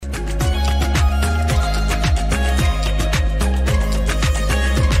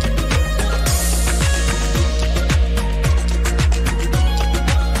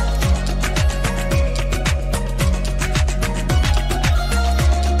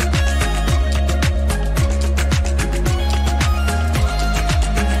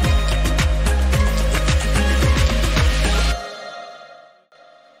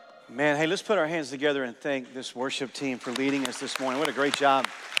let's put our hands together and thank this worship team for leading us this morning. What a great job.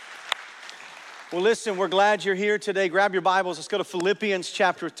 Well, listen, we're glad you're here today. Grab your Bibles. Let's go to Philippians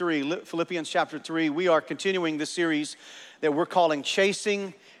chapter 3. Philippians chapter 3. We are continuing this series that we're calling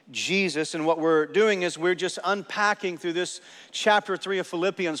Chasing Jesus. And what we're doing is we're just unpacking through this chapter 3 of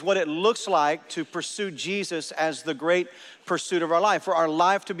Philippians what it looks like to pursue Jesus as the great pursuit of our life. For our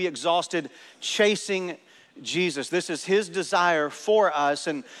life to be exhausted chasing Jesus. This is His desire for us.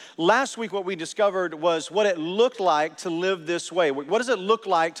 And last week what we discovered was what it looked like to live this way. What does it look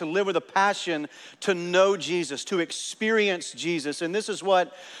like to live with a passion to know Jesus, to experience Jesus? And this is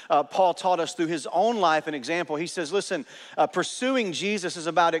what Paul taught us through his own life and example. He says, listen, pursuing Jesus is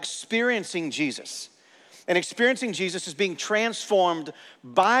about experiencing Jesus. And experiencing Jesus is being transformed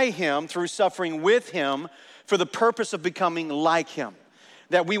by Him through suffering with Him for the purpose of becoming like Him.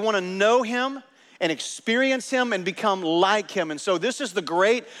 That we want to know Him and experience Him and become like Him. And so this is the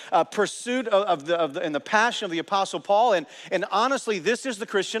great pursuit and the passion of the Apostle Paul. And honestly, this is the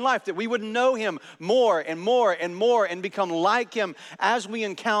Christian life, that we would know Him more and more and more and become like Him as we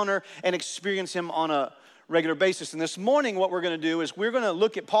encounter and experience Him on a regular basis. And this morning, what we're going to do is we're going to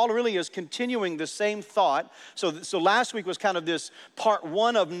look at, Paul really is continuing the same thought. So last week was kind of this part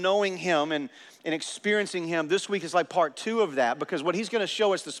one of knowing Him and experiencing Him. This week is like part two of that, because what he's going to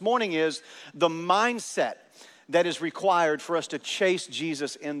show us this morning is the mindset that is required for us to chase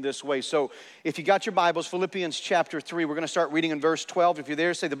Jesus in this way. So if you got your Bibles, Philippians chapter 3, we're going to start reading in verse 12. If you're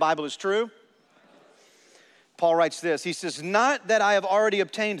there, say the Bible is true. Paul writes this. He says, "Not that I have already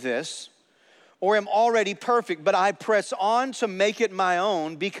obtained this, or am already perfect, but I press on to make it my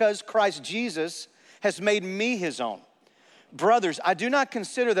own, because Christ Jesus has made me His own. Brothers, I do not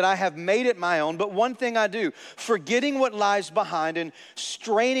consider that I have made it my own, but one thing I do, forgetting what lies behind and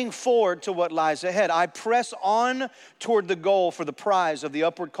straining forward to what lies ahead, I press on toward the goal for the prize of the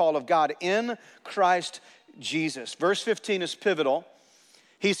upward call of God in Christ Jesus." Verse 15 is pivotal.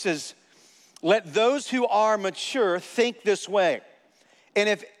 He says, "Let those who are mature think this way. And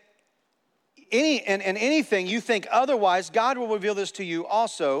if anything you think otherwise, God will reveal this to you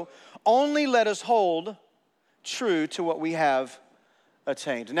also. Only let us hold true to what we have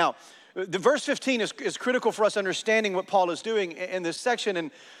attained." Now, the verse 15 is critical for us understanding what Paul is doing in this section,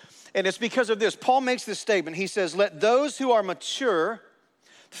 and it's because of this. Paul makes this statement. He says, "Let those who are mature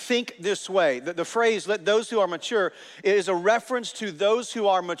think this way." The phrase, "let those who are mature," is a reference to those who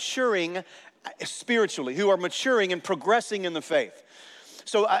are maturing spiritually, who are maturing and progressing in the faith.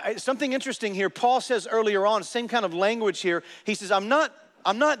 So something interesting here, Paul says earlier on, same kind of language here. He says, I'm not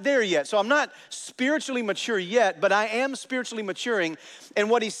there yet. So I'm not spiritually mature yet, but I am spiritually maturing. And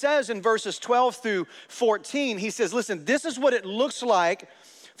what he says in verses 12 through 14, he says, listen, this is what it looks like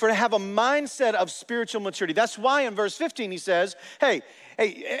to have a mindset of spiritual maturity. That's why in verse 15 he says, hey,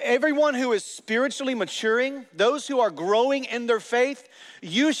 everyone who is spiritually maturing, those who are growing in their faith,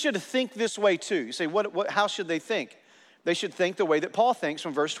 you should think this way too. You say, how should they think? They should think the way that Paul thinks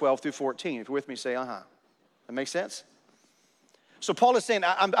from verse 12 through 14. If you're with me, say, That makes sense? So Paul is saying,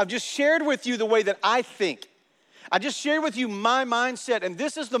 I've just shared with you the way that I think. I just shared with you my mindset, and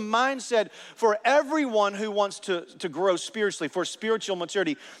this is the mindset for everyone who wants to grow spiritually, for spiritual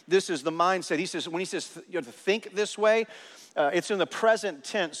maturity. This is the mindset. He says, when he says you have to think this way, it's in the present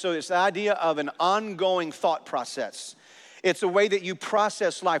tense, so it's the idea of an ongoing thought process. It's the way that you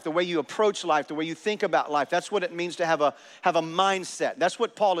process life, the way you approach life, the way you think about life. That's what it means to have a mindset. That's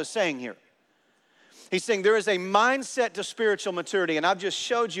what Paul is saying here. He's saying there is a mindset to spiritual maturity, and I've just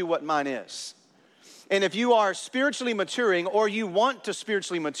showed you what mine is. And if you are spiritually maturing or you want to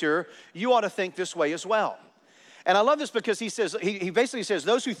spiritually mature, you ought to think this way as well. And I love this because he says, he basically says,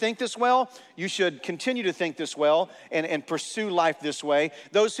 those who think this well, you should continue to think this well and pursue life this way.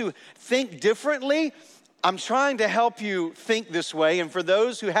 Those who think differently, I'm trying to help you think this way, and for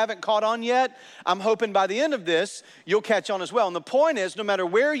those who haven't caught on yet, I'm hoping by the end of this, you'll catch on as well. And the point is, no matter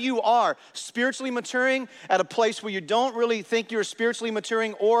where you are spiritually maturing, at a place where you don't really think you're spiritually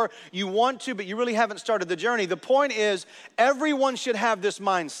maturing, or you want to, but you really haven't started the journey, the point is, everyone should have this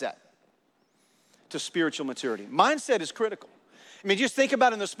mindset to spiritual maturity. Mindset is critical. I mean, just think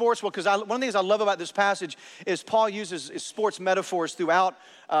about it in the sports world, because one of the things I love about this passage is Paul uses sports metaphors throughout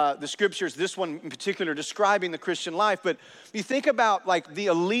the scriptures, this one in particular describing the Christian life. But you think about like the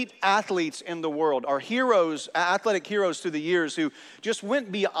elite athletes in the world, our heroes, athletic heroes through the years who just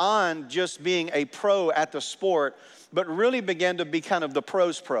went beyond just being a pro at the sport, but really began to be kind of the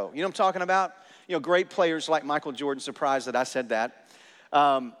pro's pro. You know what I'm talking about? You know, great players like Michael Jordan, surprised that I said that.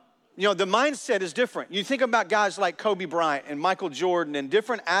 You know, the mindset is different. You think about guys like Kobe Bryant and Michael Jordan and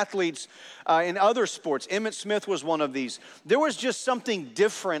different athletes in other sports. Emmitt Smith was one of these. There was just something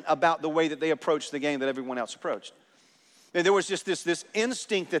different about the way that they approached the game that everyone else approached. And there was just this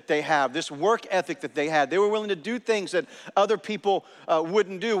instinct that they have, this work ethic that they had. They were willing to do things that other people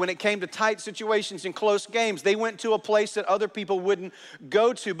wouldn't do. When it came to tight situations and close games, they went to a place that other people wouldn't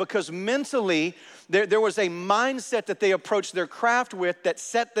go to because mentally there was a mindset that they approached their craft with that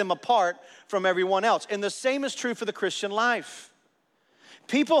set them apart from everyone else. And the same is true for the Christian life.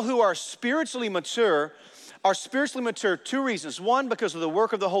 People who are spiritually mature two reasons. One, because of the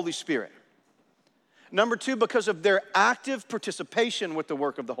work of the Holy Spirit. Number two, because of their active participation with the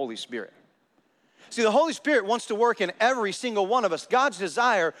work of the Holy Spirit. See, the Holy Spirit wants to work in every single one of us. God's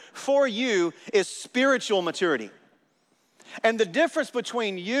desire for you is spiritual maturity. And the difference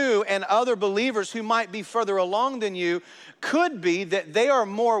between you and other believers who might be further along than you could be that they are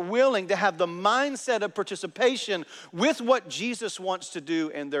more willing to have the mindset of participation with what Jesus wants to do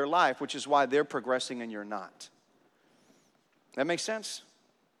in their life, which is why they're progressing and you're not. That makes sense?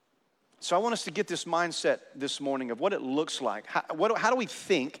 So I want us to get this mindset this morning of what it looks like. How do we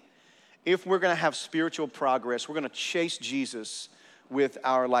think if we're going to have spiritual progress, we're going to chase Jesus with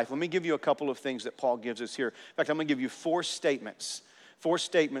our life? Let me give you a couple of things that Paul gives us here. In fact, I'm going to give you four statements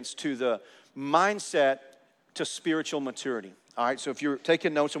to the mindset to spiritual maturity. All right, so if you're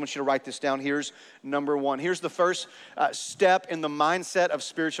taking notes, I want you to write this down. Here's number one. Here's the first step in the mindset of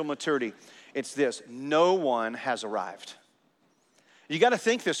spiritual maturity. It's this: no one has arrived. You got to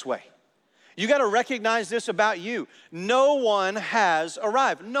think this way. You got to recognize this about you. No one has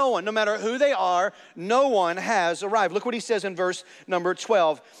arrived. No one, no matter who they are, no one has arrived. Look what he says in verse number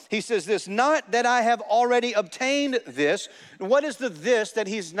 12. He says this: not that I have already obtained this. What is the this that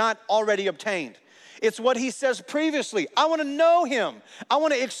he's not already obtained? It's what he says previously. I want to know him. I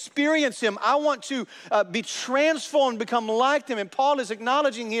want to experience him. I want to be transformed, become like him. And Paul is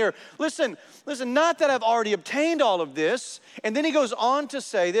acknowledging here, listen, not that I've already obtained all of this. And then he goes on to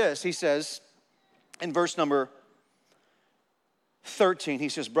say this. He says in verse number 13, he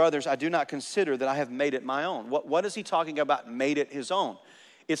says, brothers, I do not consider that I have made it my own. What is he talking about, made it his own?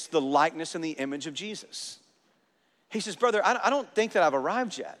 It's the likeness and the image of Jesus. He says, brother, I don't think that I've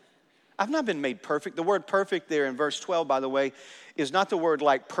arrived yet. I've not been made perfect. The word perfect there in verse 12, by the way, is not the word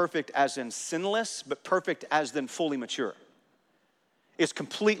like perfect as in sinless, but perfect as in fully mature. It's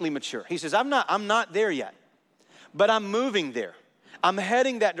completely mature. He says, I'm not there yet, but I'm moving there. I'm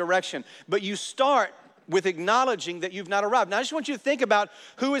heading that direction. But you start with acknowledging that you've not arrived. Now, I just want you to think about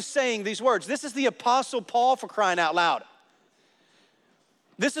who is saying these words. This is the Apostle Paul, for crying out loud.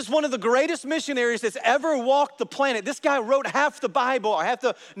 This is one of the greatest missionaries that's ever walked the planet. This guy wrote half the Bible, or half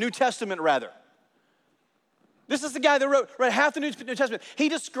the New Testament, rather. This is the guy that wrote half the New Testament. He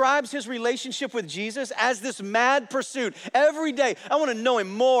describes his relationship with Jesus as this mad pursuit. Every day, I want to know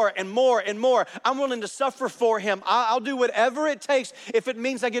him more and more and more. I'm willing to suffer for him. I'll do whatever it takes if it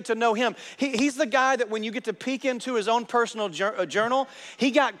means I get to know him. He's the guy that when you get to peek into his own personal journal,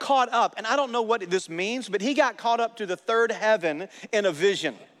 he got caught up. And I don't know what this means, but he got caught up to the third heaven in a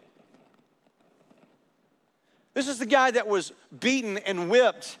vision. This is the guy that was beaten and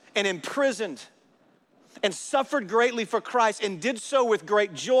whipped and imprisoned and suffered greatly for Christ and did so with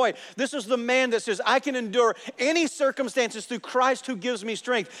great joy. This is the man that says, I can endure any circumstances through Christ who gives me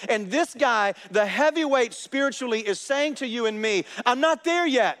strength. And this guy, the heavyweight spiritually, is saying to you and me, I'm not there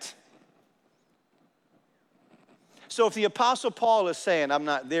yet. So if the Apostle Paul is saying, I'm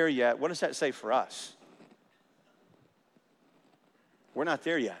not there yet, what does that say for us? We're not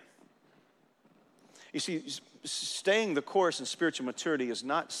there yet. You see, staying the course in spiritual maturity is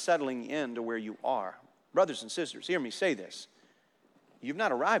not settling into where you are. Brothers and sisters, hear me say this. You've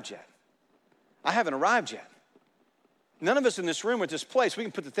not arrived yet. I haven't arrived yet. None of us in this room at this place, we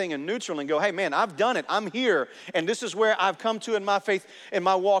can put the thing in neutral and go, hey man, I've done it. I'm here. And this is where I've come to in my faith, in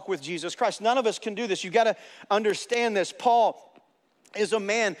my walk with Jesus Christ. None of us can do this. You've got to understand this. Paul is a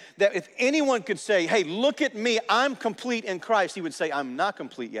man that if anyone could say, hey, look at me, I'm complete in Christ, he would say, I'm not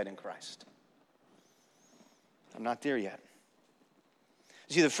complete yet in Christ. I'm not there yet.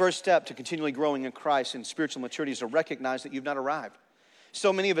 See, the first step to continually growing in Christ and spiritual maturity is to recognize that you've not arrived.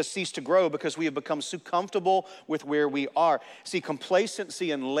 So many of us cease to grow because we have become so comfortable with where we are. See,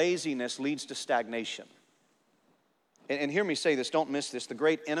 complacency and laziness leads to stagnation. And hear me say this, don't miss this. The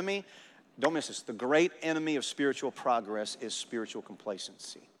great enemy of spiritual progress is spiritual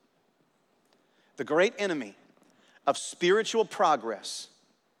complacency. The great enemy of spiritual progress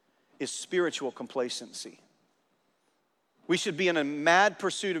is spiritual complacency. We should be in a mad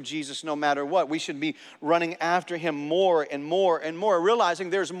pursuit of Jesus no matter what. We should be running after him more and more and more, realizing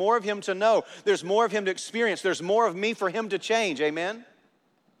there's more of him to know. There's more of him to experience. There's more of me for him to change. Amen?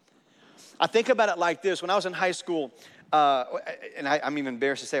 I think about it like this. When I was in high school, and I'm even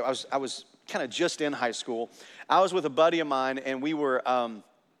embarrassed to say, I was kind of just in high school. I was with a buddy of mine, and we were,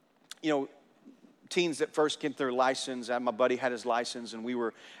 teens that first get their license. My buddy had his license, and we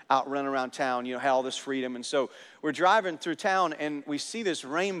were out running around town, had all this freedom. And so we're driving through town, and we see this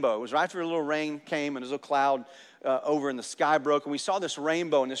rainbow. It was right after a little rain came, and there's a little cloud over in the sky broke, and we saw this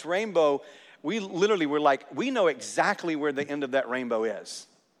rainbow. And this rainbow, we literally were like, we know exactly where the end of that rainbow is.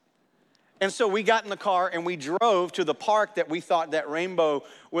 And so we got in the car and we drove to the park that we thought that rainbow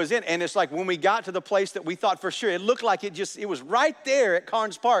was in. And it's like when we got to the place that we thought for sure, it looked like it was right there at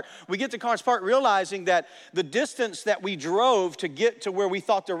Carnes Park. We get to Carnes Park realizing that the distance that we drove to get to where we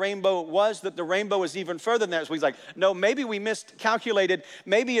thought the rainbow was, that the rainbow was even further than that. So we was like, no, maybe we miscalculated.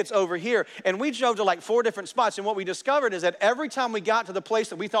 Maybe it's over here. And we drove to like 4 different spots. And what we discovered is that every time we got to the place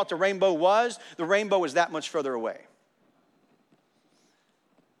that we thought the rainbow was that much further away.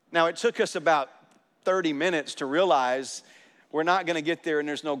 Now, it took us about 30 minutes to realize we're not going to get there and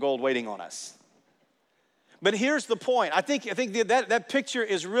there's no gold waiting on us. But here's the point. I think that picture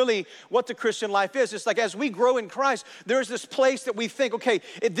is really what the Christian life is. It's like as we grow in Christ, there's this place that we think, okay,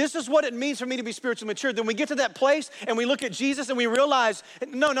 this is what it means for me to be spiritually mature. Then we get to that place and we look at Jesus and we realize,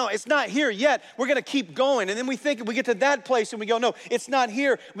 no, it's not here yet. We're going to keep going. And then we think we get to that place and we go, no, it's not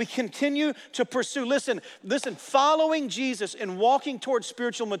here. We continue to pursue. Listen, following Jesus and walking towards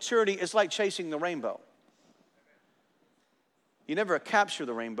spiritual maturity is like chasing the rainbow. You never capture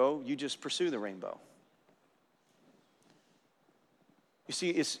the rainbow, you just pursue the rainbow. You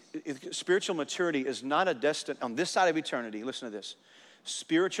see, spiritual maturity is not a destination. On this side of eternity, listen to this.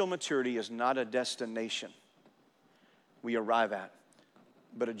 Spiritual maturity is not a destination we arrive at,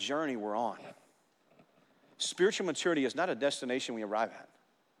 but a journey we're on. Spiritual maturity is not a destination we arrive at.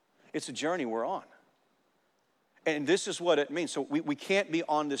 It's a journey we're on. And this is what it means. So we can't be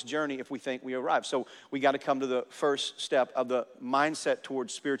on this journey if we think we arrive. So we got to come to the first step of the mindset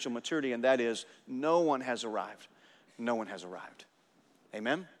towards spiritual maturity, and that is no one has arrived. No one has arrived.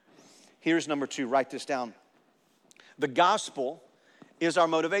 Amen? Here's number 2. Write this down. The gospel is our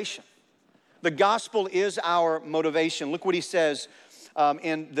motivation. The gospel is our motivation. Look what he says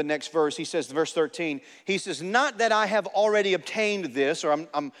in the next verse. He says, verse 13, he says, not that I have already obtained this, or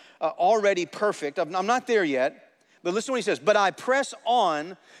I'm already perfect. I'm not there yet. But listen to what he says. But I press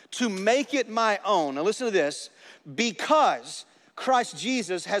on to make it my own. Now listen to this. Because Christ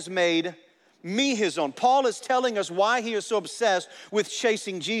Jesus has made me his own. Paul is telling us why he is so obsessed with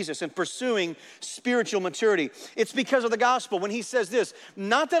chasing Jesus and pursuing spiritual maturity. It's because of the gospel. When he says this,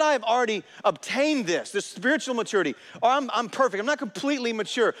 not that I have already obtained this spiritual maturity, or I'm perfect, I'm not completely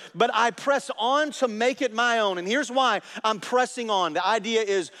mature, but I press on to make it my own. And here's why I'm pressing on. The idea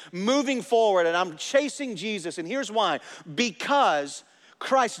is moving forward and I'm chasing Jesus. And here's why. Because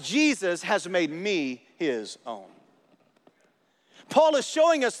Christ Jesus has made me his own. Paul is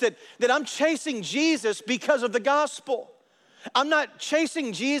showing us that I'm chasing Jesus because of the gospel. I'm not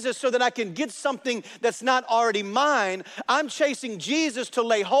chasing Jesus so that I can get something that's not already mine. I'm chasing Jesus to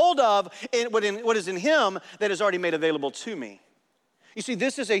lay hold of what is in him that is already made available to me. You see,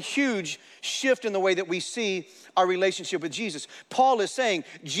 this is a huge shift in the way that we see our relationship with Jesus. Paul is saying,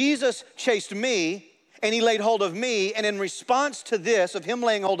 Jesus chased me, and he laid hold of me, and in response to this, of him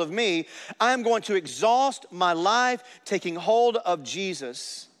laying hold of me, I am going to exhaust my life taking hold of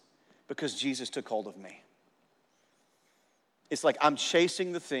Jesus because Jesus took hold of me. It's like I'm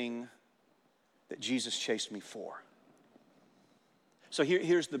chasing the thing that Jesus chased me for. So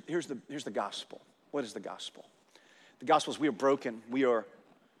here's the gospel. What is the gospel? The gospel is we are broken.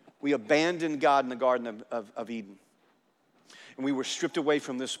 We abandoned God in the Garden of Eden. And we were stripped away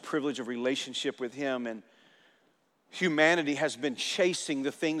from this privilege of relationship with him. And humanity has been chasing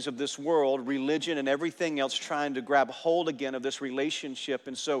the things of this world, religion and everything else, trying to grab hold again of this relationship.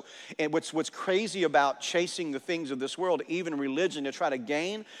 And what's crazy about chasing the things of this world, even religion, to try to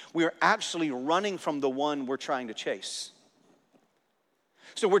gain, we are actually running from the one we're trying to chase.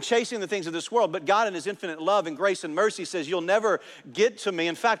 So we're chasing the things of this world, but God in his infinite love and grace and mercy says, you'll never get to me.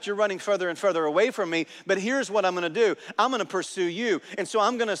 In fact, you're running further and further away from me, but here's what I'm going to do. I'm going to pursue you. And so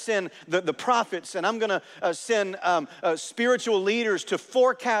I'm going to send the prophets, and I'm going to send spiritual leaders to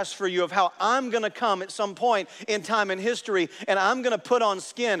forecast for you of how I'm going to come at some point in time in history, and I'm going to put on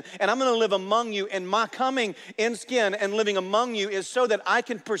skin, and I'm going to live among you, and my coming in skin and living among you is so that I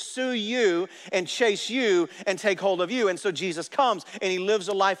can pursue you and chase you and take hold of you. And so Jesus comes, and he lives lives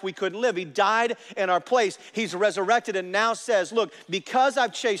a life we couldn't live. He died in our place. He's resurrected and now says, look, because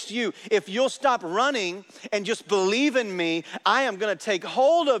I've chased you, if you'll stop running and just believe in me, I am going to take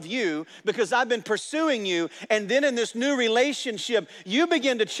hold of you because I've been pursuing you. And then in this new relationship, you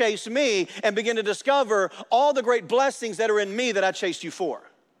begin to chase me and begin to discover all the great blessings that are in me that I chased you for.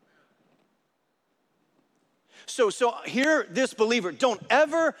 So hear this, believer. Don't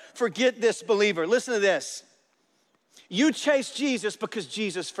ever forget this, believer. Listen to this. You chase Jesus because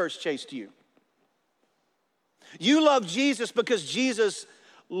Jesus first chased you. You love Jesus because Jesus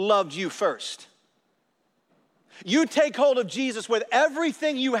loved you first. You take hold of Jesus with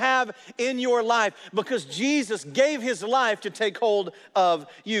everything you have in your life because Jesus gave his life to take hold of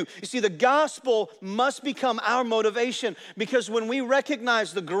you. You see, the gospel must become our motivation because when we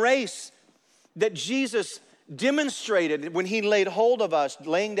recognize the grace that Jesus demonstrated when he laid hold of us,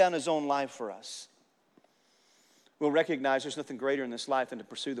 laying down his own life for us, we'll recognize there's nothing greater in this life than to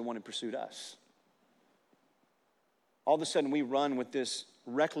pursue the one who pursued us. All of a sudden, we run with this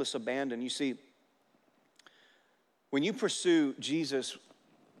reckless abandon. You see, when you pursue Jesus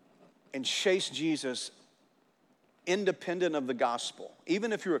and chase Jesus independent of the gospel,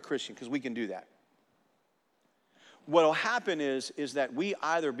 even if you're a Christian, because we can do that, what will happen is that we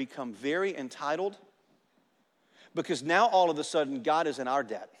either become very entitled because now all of a sudden God is in our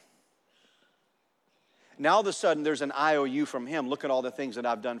debt. Now all of a sudden there's an IOU from him. Look at all the things that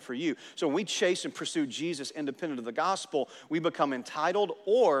I've done for you. So when we chase and pursue Jesus independent of the gospel, we become entitled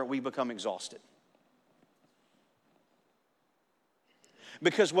or we become exhausted.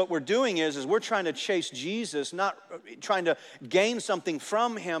 Because what we're doing is we're trying to chase Jesus, not trying to gain something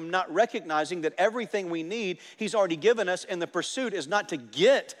from him, not recognizing that everything we need, he's already given us, and the pursuit is not to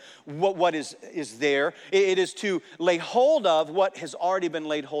get what is there. It is to lay hold of what has already been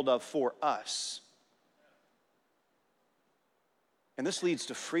laid hold of for us. And this leads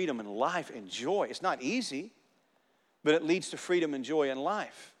to freedom and life and joy. It's not easy, but it leads to freedom and joy in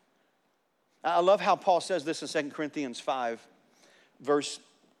life. I love how Paul says this in 2 Corinthians 5. Verse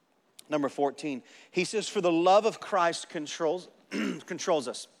number 14, he says, for the love of Christ controls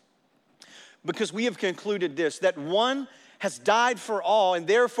us, because we have concluded this, that one has died for all, and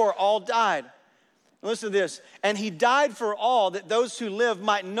therefore all died. Listen to this. And he died for all, that those who live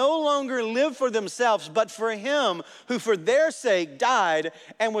might no longer live for themselves, but for him who for their sake died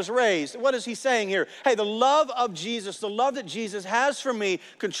and was raised. What is he saying here? Hey, the love of Jesus, the love that Jesus has for me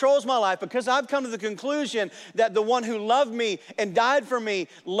controls my life because I've come to the conclusion that the one who loved me and died for me,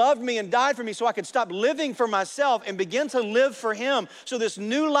 loved me and died for me so I could stop living for myself and begin to live for him. So this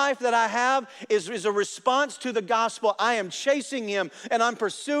new life that I have is a response to the gospel. I am chasing him and I'm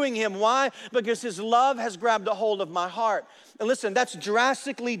pursuing him. Why? Because his love has grabbed a hold of my heart. And listen, that's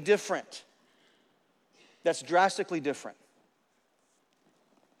drastically different. That's drastically different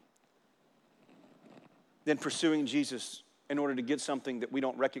than pursuing Jesus in order to get something that we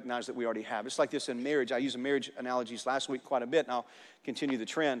don't recognize that we already have. It's like this in marriage. I used marriage analogies last week quite a bit, and I'll continue the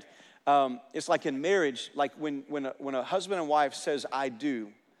trend. It's like in marriage, like when a husband and wife says, I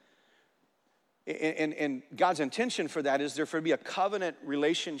do, and God's intention for that is there for to be a covenant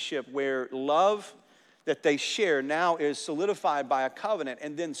relationship where love that they share now is solidified by a covenant,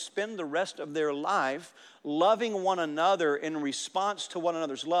 and then spend the rest of their life loving one another in response to one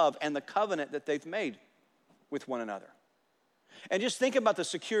another's love and the covenant that they've made with one another. And just think about the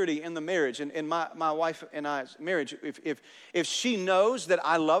security in the marriage. In my wife and I's marriage, if she knows that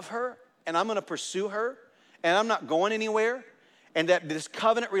I love her and I'm going to pursue her and I'm not going anywhere, and that this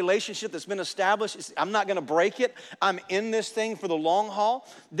covenant relationship that's been established, I'm not going to break it. I'm in this thing for the long haul.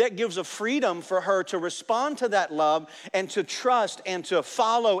 That gives a freedom for her to respond to that love and to trust and to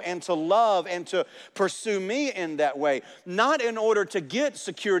follow and to love and to pursue me in that way. Not in order to get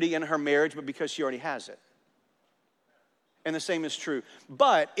security in her marriage, but because she already has it. And the same is true.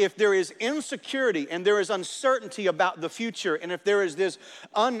 But if there is insecurity and there is uncertainty about the future, and if there is this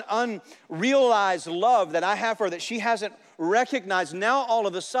unrealized love that I have for her that she hasn't recognized, now all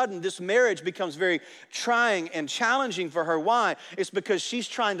of a sudden this marriage becomes very trying and challenging for her. Why? It's because she's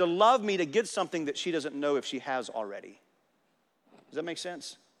trying to love me to get something that she doesn't know if she has already. Does that make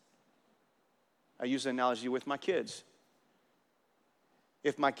sense? I use the analogy with my kids.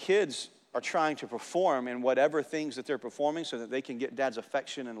 If my kids are trying to perform in whatever things that they're performing so that they can get dad's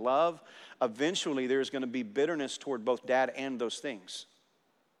affection and love, eventually there's going to be bitterness toward both dad and those things.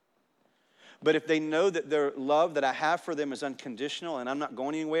 But if they know that their love that I have for them is unconditional and I'm not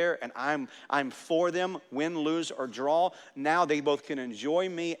going anywhere and I'm for them, win, lose, or draw, now they both can enjoy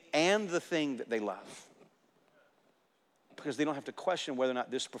me and the thing that they love. Because they don't have to question whether or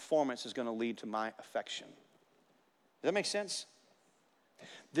not this performance is going to lead to my affection. Does that make sense?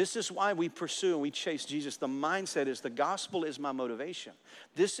 This is why we pursue and we chase Jesus. The mindset is the gospel is my motivation.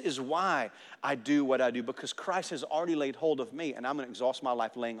 This is why I do what I do, because Christ has already laid hold of me, and I'm going to exhaust my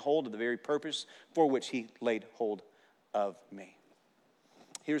life laying hold of the very purpose for which he laid hold of me.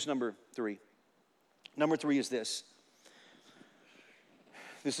 Here's number 3. Number 3 is this.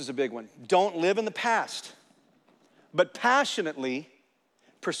 This is a big one. Don't live in the past, but passionately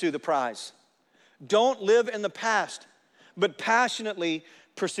pursue the prize. Don't live in the past, but passionately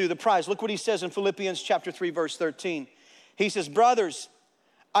pursue the prize. Look what he says in Philippians chapter 3, verse 13. He says, brothers,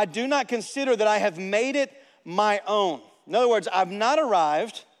 I do not consider that I have made it my own. In other words, I've not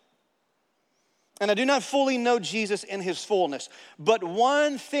arrived, and I do not fully know Jesus in his fullness. But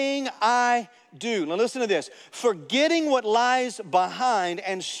one thing I do. Now listen to this. Forgetting what lies behind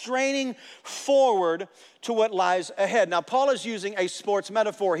and straining forward to what lies ahead. Now Paul is using a sports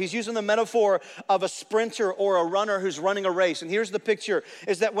metaphor. He's using the metaphor of a sprinter or a runner who's running a race. And here's the picture,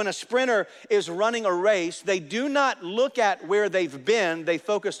 is that when a sprinter is running a race, they do not look at where they've been, they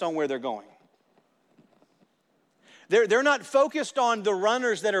focus on where they're going. They're not focused on the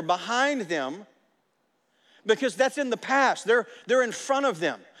runners that are behind them, because that's in the past. They're in front of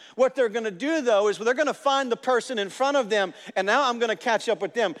them. What they're going to do, though, is they're going to find the person in front of them, and now I'm going to catch up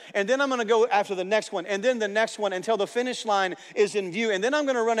with them. And then I'm going to go after the next one, and then the next one until the finish line is in view. And then I'm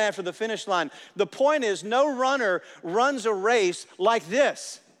going to run after the finish line. The point is, no runner runs a race like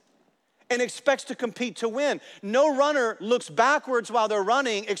this and expects to compete to win. No runner looks backwards while they're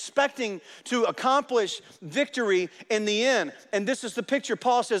running, expecting to accomplish victory in the end. And this is the picture.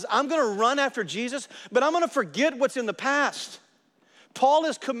 Paul says, I'm going to run after Jesus, but I'm going to forget what's in the past. Paul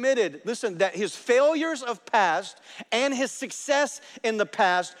is committed, listen, that his failures of past and his success in the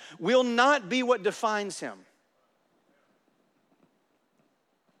past will not be what defines him.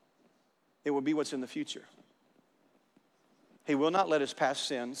 It will be what's in the future. He will not let his past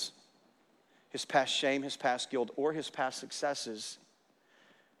sins, his past shame, his past guilt, or his past successes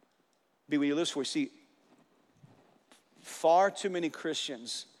be what he lives for. See, far too many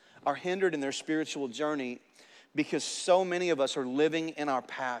Christians are hindered in their spiritual journey because so many of us are living in our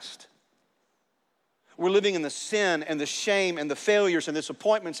past. We're living in the sin and the shame and the failures and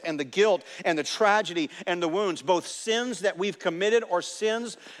disappointments and the guilt and the tragedy and the wounds, both sins that we've committed or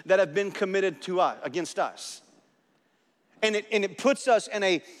sins that have been committed to us, against us. And it puts us in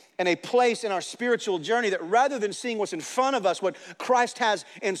a place in our spiritual journey that rather than seeing what's in front of us, what Christ has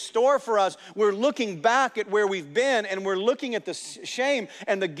in store for us, we're looking back at where we've been, and we're looking at the shame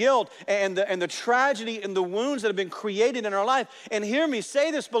and the guilt and the tragedy and the wounds that have been created in our life. And hear me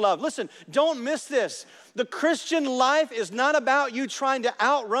say this, beloved. Listen, don't miss this. The Christian life is not about you trying to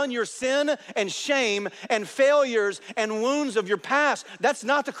outrun your sin and shame and failures and wounds of your past. That's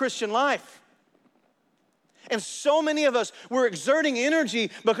not the Christian life. And so many of us, we're exerting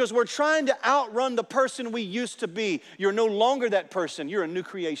energy because we're trying to outrun the person we used to be. You're no longer that person. You're a new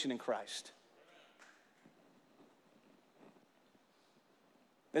creation in Christ.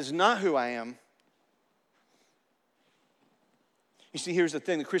 That's not who I am. You see, here's the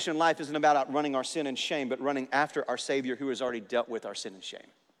thing. The Christian life isn't about outrunning our sin and shame, but running after our Savior who has already dealt with our sin and shame.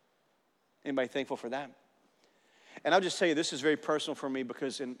 Anybody thankful for that? And I'll just tell you, this is very personal for me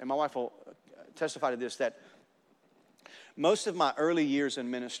because, and my wife will testify to this, that most of my early years in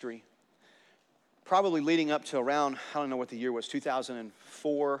ministry, probably leading up to around, I don't know what the year was,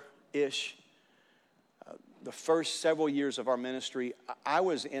 2004-ish, the first several years of our ministry, I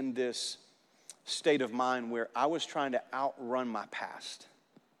was in this state of mind where I was trying to outrun my past.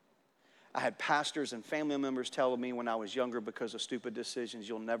 I had pastors and family members telling me when I was younger, because of stupid decisions,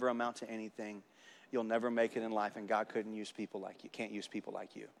 you'll never amount to anything, you'll never make it in life, and God couldn't use people like you, can't use people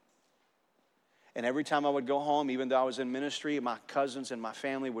like you. And every time I would go home, even though I was in ministry, my cousins and my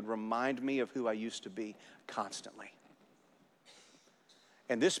family would remind me of who I used to be constantly.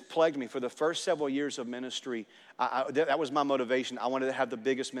 And this plagued me for the first several years of ministry. That was my motivation. I wanted to have the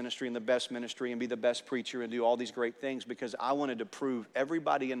biggest ministry and the best ministry and be the best preacher and do all these great things because I wanted to prove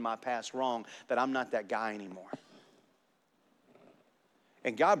everybody in my past wrong that I'm not that guy anymore.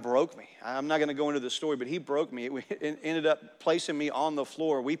 And God broke me. I'm not going to go into the story, but he broke me. It ended up placing me on the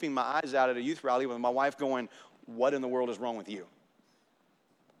floor, weeping my eyes out at a youth rally with my wife going, what in the world is wrong with you?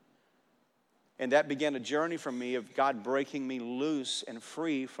 And that began a journey for me of God breaking me loose and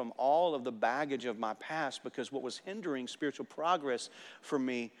free from all of the baggage of my past, because what was hindering spiritual progress for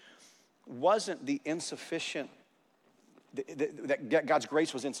me wasn't the insufficient, that God's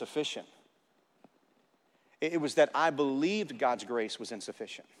grace was insufficient. It was that I believed God's grace was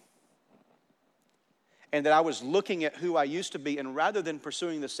insufficient. and that I was looking at who I used to be, and rather than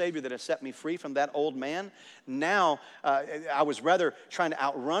pursuing the Savior that has set me free from that old man, now I was rather trying to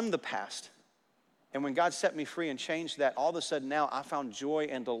outrun the past. And when God set me free and changed that, all of a sudden now I found joy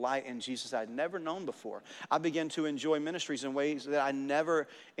and delight in Jesus I'd never known before. I began to enjoy ministries in ways that I never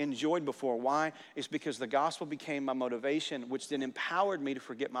enjoyed before. Why? It's because the gospel became my motivation, which then empowered me to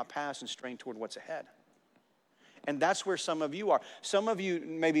forget my past and strain toward what's ahead. And that's where some of you are. Some of you,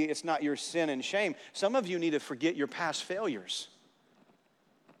 maybe it's not your sin and shame. Some of you need to forget your past failures.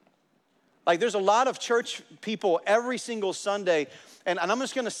 Like there's a lot of church people every single Sunday, and I'm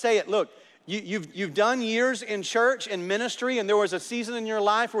just going to say it. Look, you've done years in church and ministry, and there was a season in your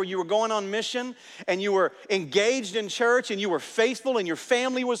life where you were going on mission, and you were engaged in church, and you were faithful, and your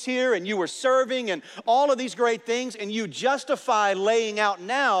family was here, and you were serving, and all of these great things, and you justify laying out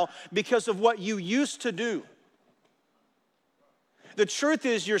now because of what you used to do. The truth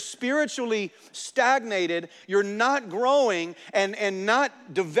is you're spiritually stagnated, you're not growing and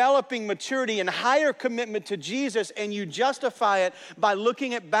not developing maturity and higher commitment to Jesus, and you justify it by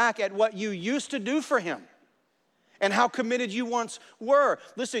looking back at what you used to do for him and how committed you once were.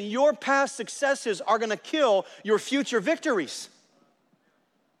 Listen, your past successes are going to kill your future victories.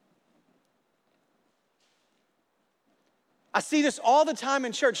 I see this all the time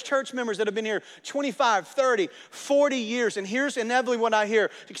in church members that have been here 25, 30, 40 years, and here's inevitably what I hear,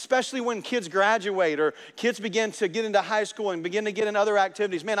 especially when kids graduate or kids begin to get into high school and begin to get in other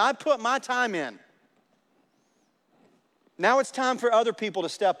activities. Man, I put my time in. Now it's time for other people to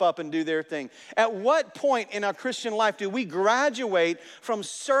step up and do their thing. At what point in our Christian life do we graduate from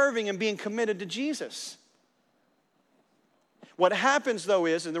serving and being committed to Jesus? What happens, though,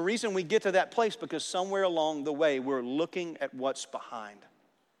 is, and the reason we get to that place, because somewhere along the way, we're looking at what's behind.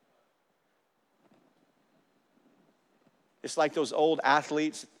 It's like those old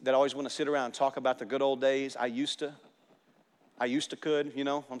athletes that always want to sit around and talk about the good old days. I used to could, you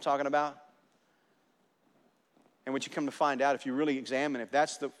know what I'm talking about? And what you come to find out, if you really examine, if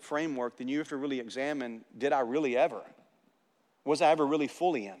that's the framework, then you have to really examine, did I really ever? Was I ever really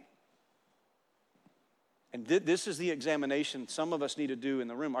fully in? And this is the examination some of us need to do in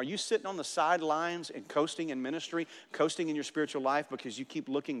the room. Are you sitting on the sidelines and coasting in ministry, coasting in your spiritual life because you keep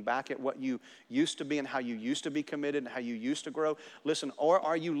looking back at what you used to be and how you used to be committed and how you used to grow? Listen, or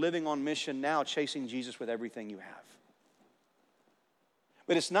are you living on mission now, chasing Jesus with everything you have?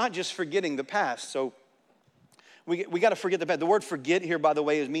 But it's not just forgetting the past. So we got to forget the past. The word forget here, by the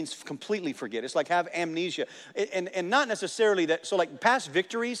way, means completely forget. It's like have amnesia. And not necessarily that, so like past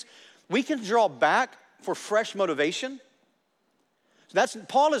victories, we can draw back for fresh motivation. So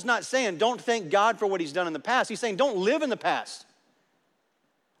Paul is not saying don't thank God for what he's done in the past. He's saying don't live in the past.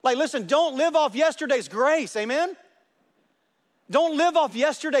 Like, listen, don't live off yesterday's grace, amen? Don't live off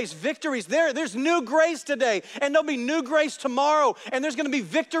yesterday's victories. There's new grace today, and there'll be new grace tomorrow, and there's going to be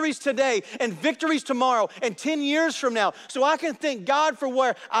victories today and victories tomorrow and 10 years from now. So I can thank God for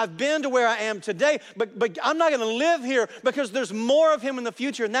where I've been to where I am today, but I'm not going to live here because there's more of him in the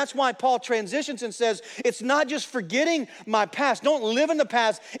future, and that's why Paul transitions and says, it's not just forgetting my past. Don't live in the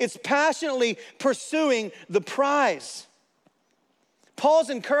past. It's passionately pursuing the prize.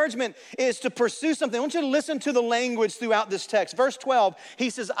 Paul's encouragement is to pursue something. I want you to listen to the language throughout this text. Verse 12, he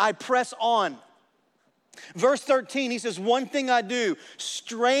says, I press on. Verse 13, he says, one thing I do,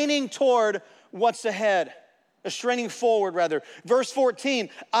 straining toward what's ahead. Straining forward, rather. Verse 14,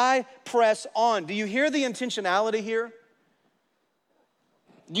 I press on. Do you hear the intentionality here?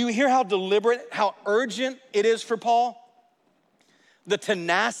 Do you hear how deliberate, how urgent it is for Paul? The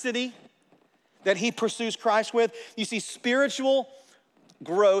tenacity that he pursues Christ with. You see, spiritual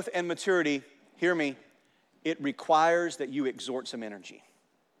growth and maturity, hear me, it requires that you exhort some energy.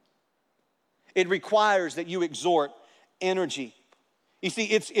 It requires that you exhort energy. You see,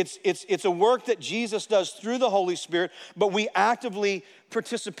 it's a work that Jesus does through the Holy Spirit, but we actively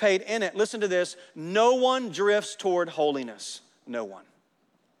participate in it. Listen to this. No one drifts toward holiness. No one.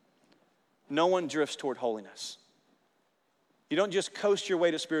 No one drifts toward holiness. You don't just coast your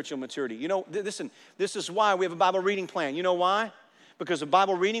way to spiritual maturity. You know, listen, this is why we have a Bible reading plan. You know why? Because a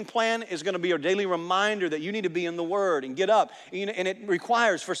Bible reading plan is going to be a daily reminder that you need to be in the Word and get up. And it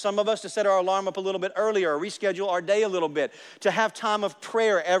requires for some of us to set our alarm up a little bit earlier or reschedule our day a little bit. To have time of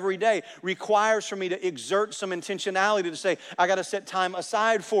prayer every day requires for me to exert some intentionality to say, I got to set time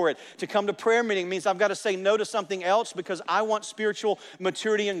aside for it. To come to prayer meeting means I've got to say no to something else because I want spiritual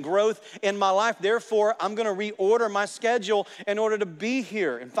maturity and growth in my life. Therefore, I'm going to reorder my schedule in order to be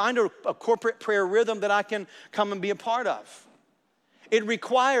here and find a corporate prayer rhythm that I can come and be a part of. It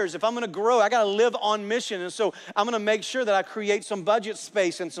requires, if I'm gonna grow, I gotta live on mission. And so I'm gonna make sure that I create some budget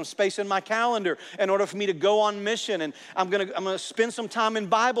space and some space in my calendar in order for me to go on mission. And I'm gonna spend some time in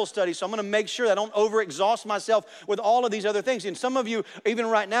Bible study. So I'm gonna make sure that I don't overexhaust myself with all of these other things. And some of you, even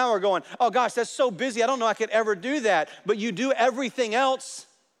right now, are going, oh gosh, that's so busy. I don't know I could ever do that. But you do everything else.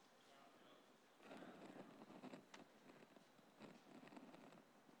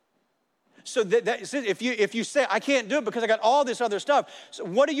 So if you say, I can't do it because I got all this other stuff, so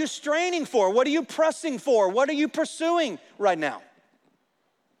what are you straining for? What are you pressing for? What are you pursuing right now?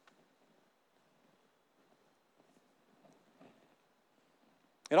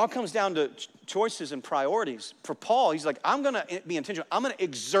 It all comes down to choices and priorities. For Paul, he's like, I'm gonna be intentional. I'm gonna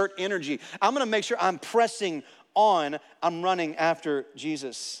exert energy. I'm gonna make sure I'm pressing on. I'm running after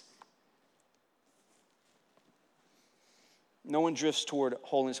Jesus. No one drifts toward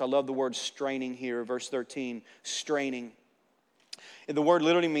holiness. I love the word straining here, verse 13, straining. And the word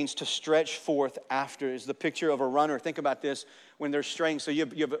literally means to stretch forth after. Is the picture of a runner. Think about this when they're straining. So you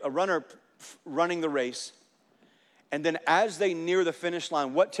have a runner running the race. And then as they near the finish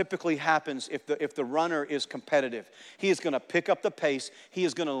line, what typically happens if the runner is competitive? He is going to pick up the pace. He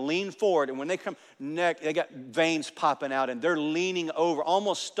is going to lean forward. And when they come they got veins popping out and they're leaning over,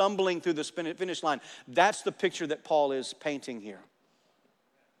 almost stumbling through the finish line. That's the picture that Paul is painting here.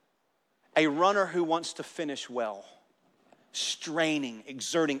 A runner who wants to finish well, straining,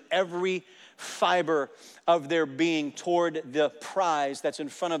 exerting every fiber of their being toward the prize that's in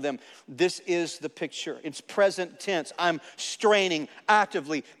front of them. This is the picture. It's present tense. I'm straining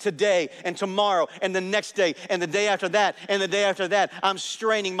actively today and tomorrow and the next day and the day after that and the day after that. I'm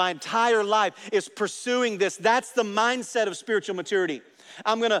straining. My entire life is pursuing this. That's the mindset of spiritual maturity.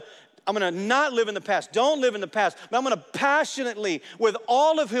 I'm gonna not live in the past. Don't live in the past. But I'm gonna passionately, with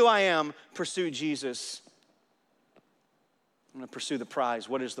all of who I am, pursue Jesus. I'm going to pursue the prize.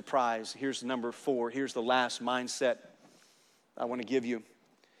 What is the prize? Here's number 4. Here's the last mindset I want to give you.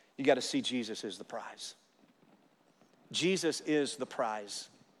 You got to see Jesus as the prize. Jesus is the prize.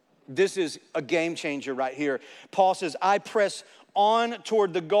 This is a game changer right here. Paul says, I press on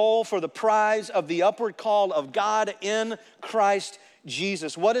toward the goal for the prize of the upward call of God in Christ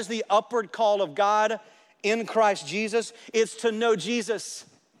Jesus. What is the upward call of God in Christ Jesus? It's to know Jesus.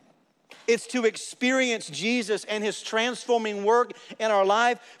 It's to experience Jesus and his transforming work in our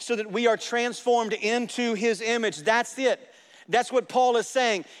life so that we are transformed into his image. That's it. That's what Paul is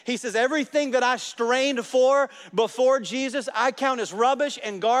saying. He says, everything that I strained for before Jesus, I count as rubbish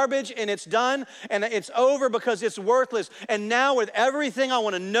and garbage, and it's done, and it's over because it's worthless. And now with everything, I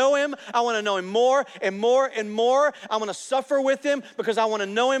want to know him. I want to know him more and more and more. I want to suffer with him because I want to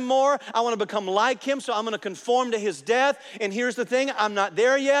know him more. I want to become like him, so I'm going to conform to his death. And here's the thing, I'm not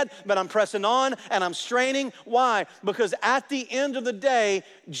there yet, but I'm pressing on and I'm straining. Why? Because at the end of the day,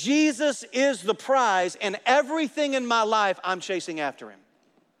 Jesus is the prize, and everything in my life, I'm chasing after him.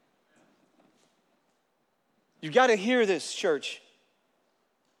 You've got to hear this, church.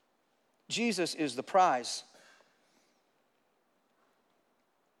 Jesus is the prize.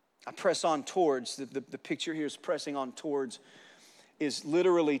 I press on towards, the picture here is pressing on towards, is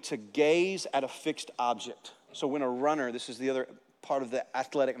literally to gaze at a fixed object. So when a runner, this is the other part of the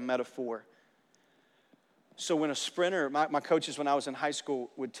athletic metaphor. So when a sprinter, my coaches when I was in high school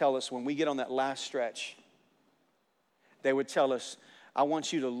would tell us when we get on that last stretch, they would tell us, I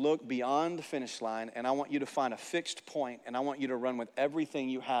want you to look beyond the finish line and I want you to find a fixed point and I want you to run with everything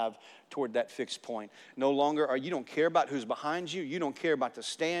you have toward that fixed point. No longer you don't care about who's behind you. You don't care about the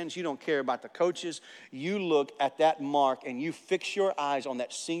stands. You don't care about the coaches. You look at that mark and you fix your eyes on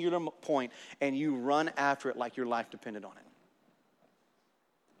that singular point and you run after it like your life depended on it.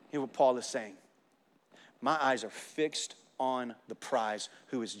 Hear what Paul is saying. My eyes are fixed on the prize,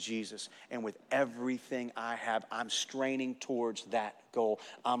 who is Jesus. And with everything I have, I'm straining towards that goal.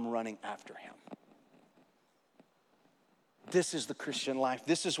 I'm running after him. This is the Christian life.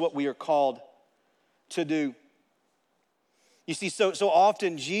 This is what we are called to do. You see, so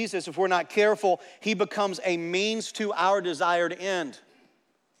often Jesus, if we're not careful, he becomes a means to our desired end.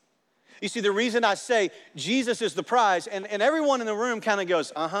 You see, the reason I say Jesus is the prize, and everyone in the room kind of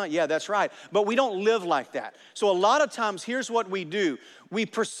goes, yeah, that's right. But we don't live like that. So a lot of times, here's what we do. We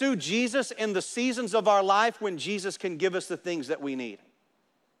pursue Jesus in the seasons of our life when Jesus can give us the things that we need.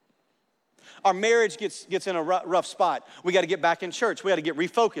 Our marriage gets in a rough spot. We got to get back in church. We got to get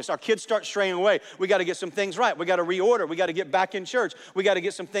refocused. Our kids start straying away. We got to get some things right. We got to reorder. We got to get back in church. We got to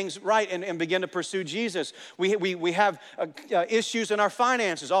get some things right and begin to pursue Jesus. We have issues in our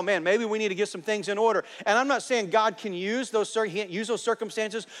finances. Oh man, maybe we need to get some things in order. And I'm not saying God can use those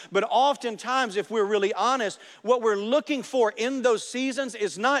circumstances, but oftentimes, if we're really honest, what we're looking for in those seasons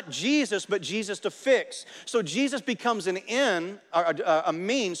is not Jesus, but Jesus to fix. So Jesus becomes an end, a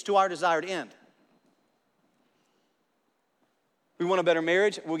means to our desired end. We want a better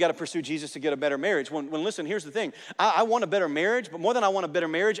marriage, we got to pursue Jesus to get a better marriage. When listen, here's the thing. I want a better marriage, but more than I want a better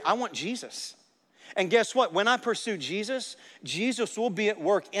marriage, I want Jesus. And guess what? When I pursue Jesus, Jesus will be at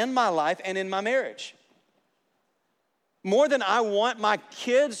work in my life and in my marriage. More than I want my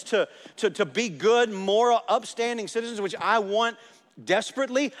kids to be good, moral, upstanding citizens, which I want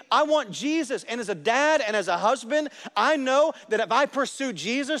desperately, I want Jesus. And as a dad and as a husband, I know that if I pursue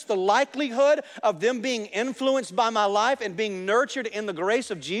Jesus, the likelihood of them being influenced by my life and being nurtured in the grace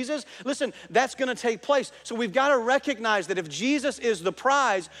of Jesus, listen, that's going to take place. So we've got to recognize that if Jesus is the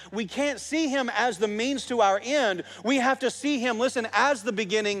prize, we can't see him as the means to our end. We have to see him, listen, as the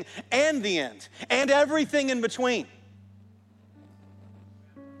beginning and the end and everything in between.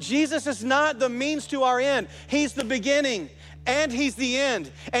 Jesus is not the means to our end. He's the beginning and he's the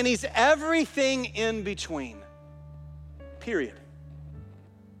end, and he's everything in between, period.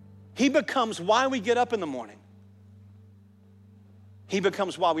 He becomes why we get up in the morning. He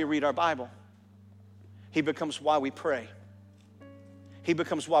becomes why we read our Bible. He becomes why we pray. He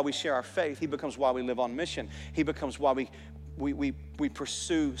becomes why we share our faith. He becomes why we live on mission. He becomes why we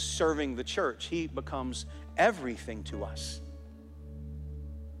pursue serving the church. He becomes everything to us.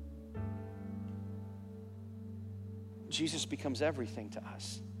 Jesus becomes everything to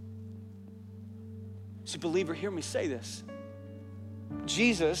us. So, believer, hear me say this.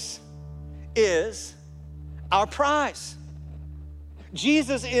 Jesus is our prize.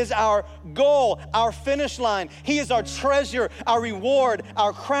 Jesus is our goal, our finish line. He is our treasure, our reward,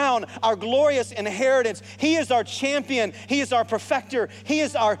 our crown, our glorious inheritance. He is our champion. He is our perfecter. He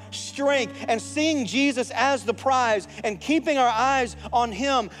is our strength. And seeing Jesus as the prize and keeping our eyes on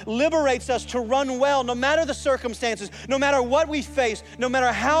him liberates us to run well no matter the circumstances, no matter what we face, no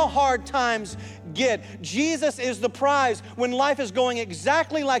matter how hard times get. Jesus is the prize when life is going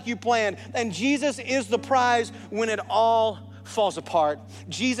exactly like you planned, and Jesus is the prize when it all falls apart.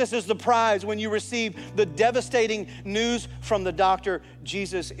 Jesus is the prize when you receive the devastating news from the doctor.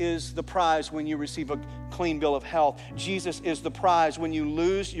 Jesus is the prize when you receive a clean bill of health. Jesus is the prize when you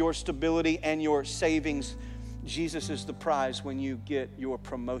lose your stability and your savings. Jesus is the prize when you get your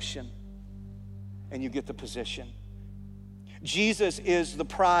promotion and you get the position. Jesus is the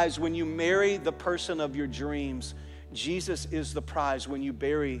prize when you marry the person of your dreams. Jesus is the prize when you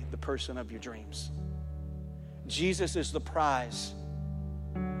bury the person of your dreams. Jesus is the prize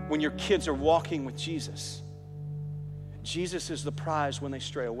when your kids are walking with Jesus. Jesus is the prize when they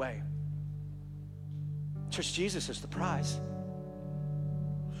stray away. Church, Jesus is the prize.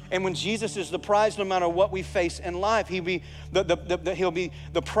 And when Jesus is the prize, no matter what we face in life, he'll be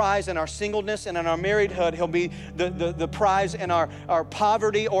the prize in our singleness and in our marriedhood. He'll be the prize in our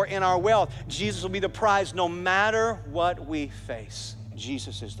poverty or in our wealth. Jesus will be the prize no matter what we face.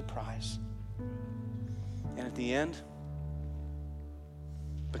 Jesus is the prize. And at the end,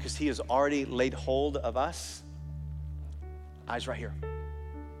 because he has already laid hold of us, eyes right here,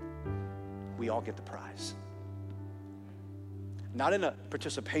 we all get the prize. Not in a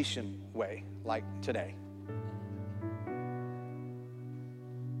participation way like today.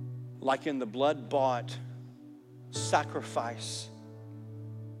 Like in the blood-bought sacrifice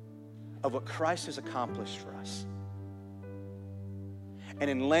of what Christ has accomplished for us. And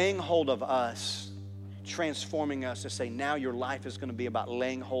in laying hold of us, transforming us to say, now your life is going to be about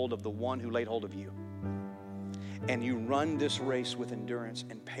laying hold of the one who laid hold of you. And you run this race with endurance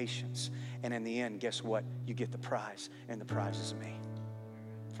and patience. And in the end, guess what? You get the prize. And the prize is me.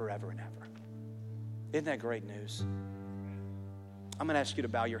 Forever and ever. Isn't that great news? I'm going to ask you to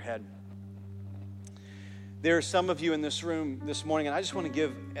bow your head. There are some of you in this room this morning, and I just want to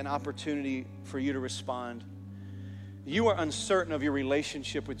give an opportunity for you to respond. You are uncertain of your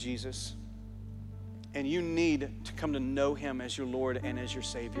relationship with Jesus. And you need to come to know him as your Lord and as your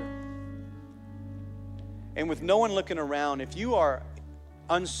Savior. And with no one looking around, if you are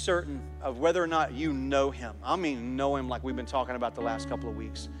uncertain of whether or not you know him, I mean know him like we've been talking about the last couple of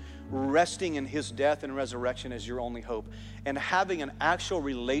weeks, resting in his death and resurrection as your only hope, and having an actual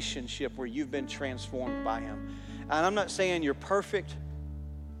relationship where you've been transformed by him. And I'm not saying you're perfect,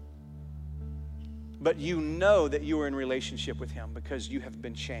 but you know that you are in relationship with him because you have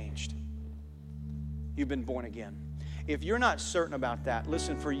been changed. you've been born again. If you're not certain about that,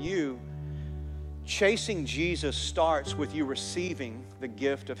 listen, for you, chasing Jesus starts with you receiving the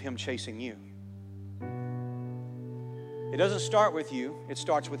gift of Him chasing you. It doesn't start with you, it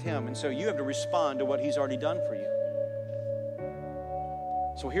starts with Him. And so you have to respond to what He's already done for you.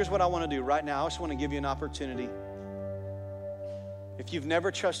 So here's what I want to do right now. I just want to give you an opportunity. If you've never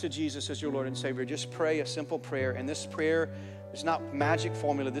trusted Jesus as your Lord and Savior, just pray a simple prayer. And this prayer is not magic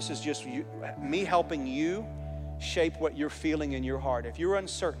formula. This is just me helping you shape what you're feeling in your heart. If you're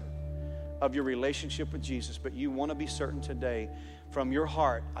uncertain of your relationship with Jesus, but you want to be certain today from your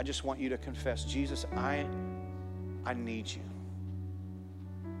heart, I just want you to confess, Jesus, I need you.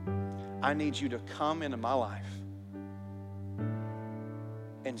 I need you to come into my life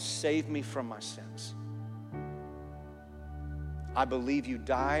and save me from my sins. I believe you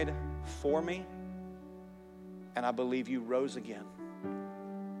died for me, and I believe you rose again.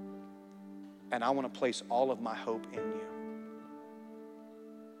 And I want to place all of my hope in you.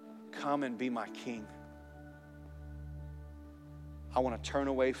 Come and be my King. I want to turn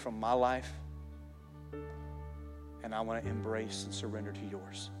away from my life, and I want to embrace and surrender to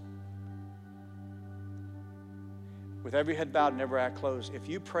yours. With every head bowed and every eye closed, if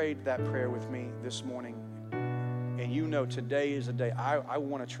you prayed that prayer with me this morning, and you know today is a day I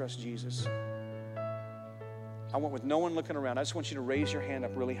want to trust Jesus, I want, with no one looking around, I just want you to raise your hand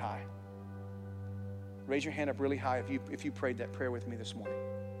up really high. Raise your hand up really high if you prayed that prayer with me this morning.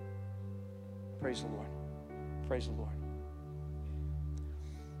 Praise the Lord. Praise the Lord.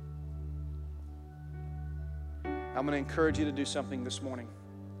 I'm going to encourage you to do something this morning.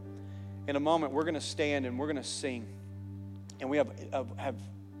 In a moment, we're going to stand and we're going to sing. And we have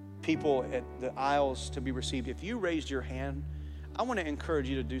people at the aisles to be received. If you raised your hand, I want to encourage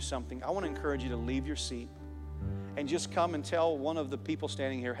you to do something. I want to encourage you to leave your seat and just come and tell one of the people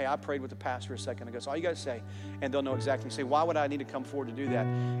standing here, hey, I prayed with the pastor a second ago. So all you got to say, and they'll know exactly. Say, why would I need to come forward to do that?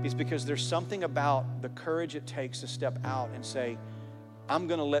 It's because there's something about the courage it takes to step out and say, I'm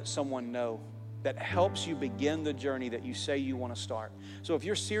going to let someone know, that helps you begin the journey that you say you want to start. So if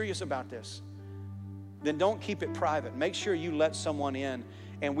you're serious about this, then don't keep it private. Make sure you let someone in.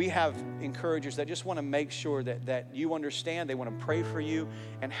 And we have encouragers that just want to make sure that you understand. They want to pray for you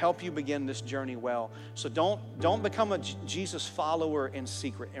and help you begin this journey well. So don't become a Jesus follower in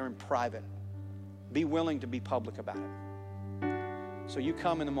secret or in private. Be willing to be public about it. So you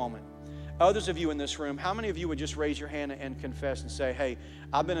come in a moment. Others of you in this room, how many of you would just raise your hand and confess and say, hey,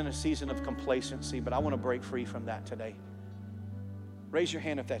 I've been in a season of complacency, but I want to break free from that today? Raise your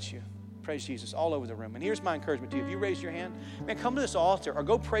hand if that's you. Praise Jesus, all over the room. And here's my encouragement to you. If you raise your hand, man, come to this altar or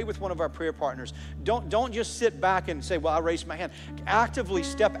go pray with one of our prayer partners. Don't just sit back and say, well, I raised my hand. Actively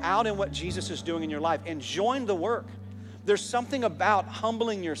step out in what Jesus is doing in your life and join the work. There's something about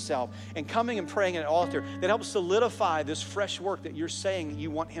humbling yourself and coming and praying at an altar that helps solidify this fresh work that you're saying you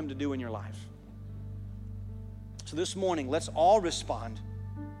want Him to do in your life. So this morning, let's all respond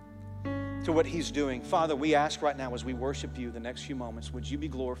to what He's doing. Father, we ask right now as we worship you the next few moments, would you be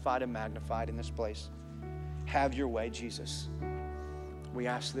glorified and magnified in this place? Have your way, Jesus. We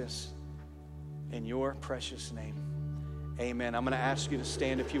ask this in your precious name. Amen. I'm going to ask you to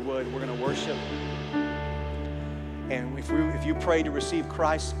stand if you would. We're going to worship. And if you pray to receive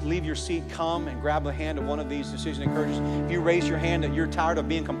Christ, leave your seat, come and grab the hand of one of these decision encouragers. If you raise your hand that you're tired of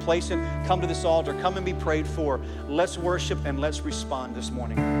being complacent, come to this altar, come and be prayed for. Let's worship and let's respond this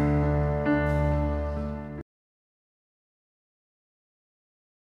morning.